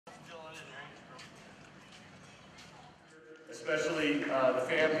especially the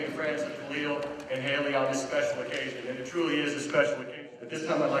family and friends of Kahlil and Haley on this special occasion. And it truly is a special occasion. At this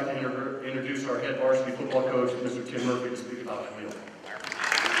time, I'd like to introduce our head varsity football coach, Mr. Tim Murphy, to speak about Kahlil.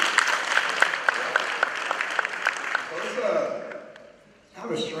 So it's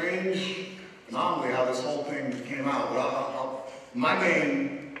kind of a strange anomaly how this whole thing came out. But my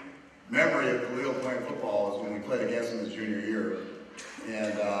main memory of Kahlil playing football is when we played against him his junior year.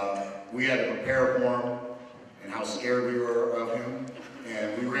 And we had to prepare for him and how scared we were of him.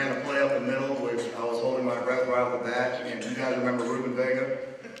 And we ran a play up the middle, which I was holding my breath right off the bat. And you guys remember Ruben Vega?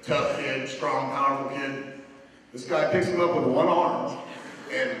 Tough kid, strong, powerful kid. This guy picks him up with one arm.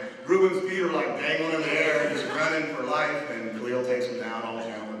 And Ruben's feet are like dangling in the air, just running for life. And Kahlil takes him down, all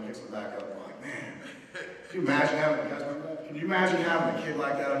down, and picks him back up. I'm like, man, can you imagine having, you guys remember that? Can you imagine having a kid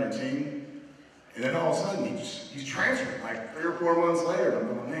like that on your team? And then all of a sudden, he's transferred like 3 or 4 months later. I'm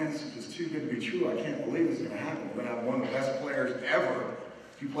going, man, this is just too good to be true. I can't believe this is going to happen. We're going to have one of the best players ever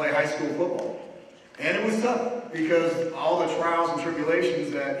to play high school football. And it was tough because all the trials and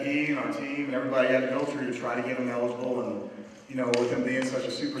tribulations that he and our team and everybody had to go through to try to get him eligible. And, you know, with him being such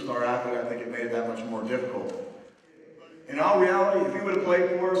a superstar athlete, I think it made it that much more difficult. In all reality, if he would have played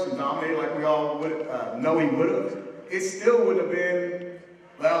for us and dominated like we all would know he would have, it still would have been,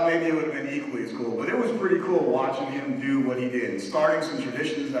 well, maybe it would have been equally as cool, but it was pretty cool watching him do what he did, and starting some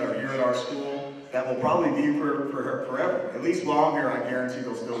traditions that are here at our school that will probably be for forever. At least while I'm here, I guarantee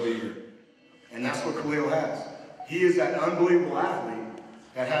they'll still be here. And that's what Kahlil has. He is that unbelievable athlete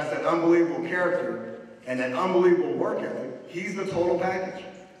that has that unbelievable character and that unbelievable work ethic. He's the total package,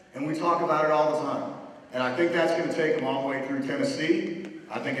 and we talk about it all the time. And I think that's going to take him all the way through Tennessee.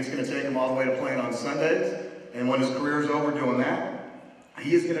 I think it's going to take him all the way to playing on Sundays. And when his career is over doing that,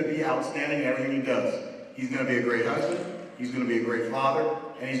 he is going to be outstanding in everything he does. He's going to be a great husband, he's going to be a great father,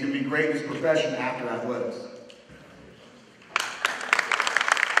 and he's going to be great in his profession after athletics.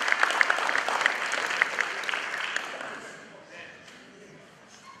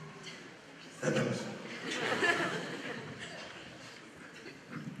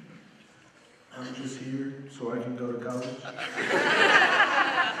 I'm just here so I can go to college.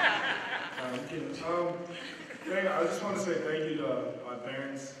 I just want to say thank you to my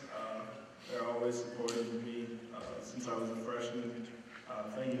parents. They're always supportive of me since I was a freshman.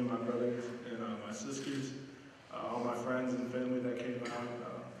 Thank you to my brothers and my sisters, all my friends and family that came out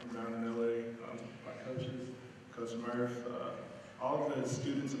from down in LA, my coaches, Coach Murph, all of the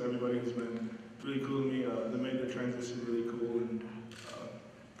students and everybody who's been really cool to me. They made the transition really cool and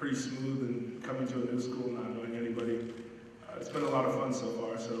pretty smooth, and coming to a new school, not knowing anybody. It's been a lot of fun so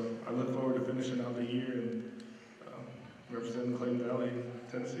far, so I look forward to finishing out the year and representing Clayton Valley,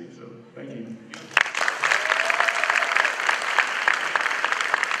 Tennessee, so thank you.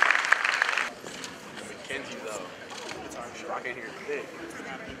 McKenzie, though. It's our rocket here today.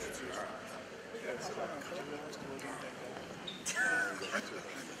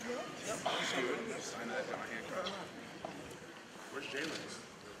 Where's Jalen?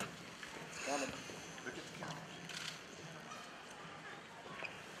 Look at the camera.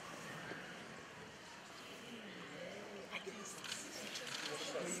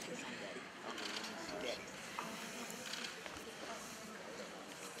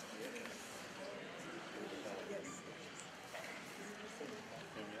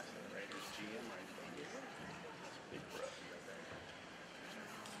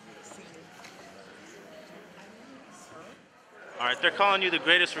 All right, they're calling you the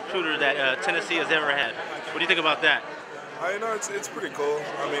greatest recruiter that Tennessee has ever had. What do you think about that? You know, it's pretty cool.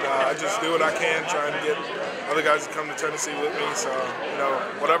 I mean, I just do what I can, trying to get other guys to come to Tennessee with me. So, you know,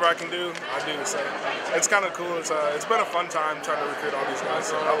 whatever I can do, I do. So, it's kind of cool. It's been a fun time trying to recruit all these guys.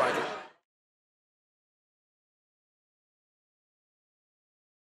 So, I like it.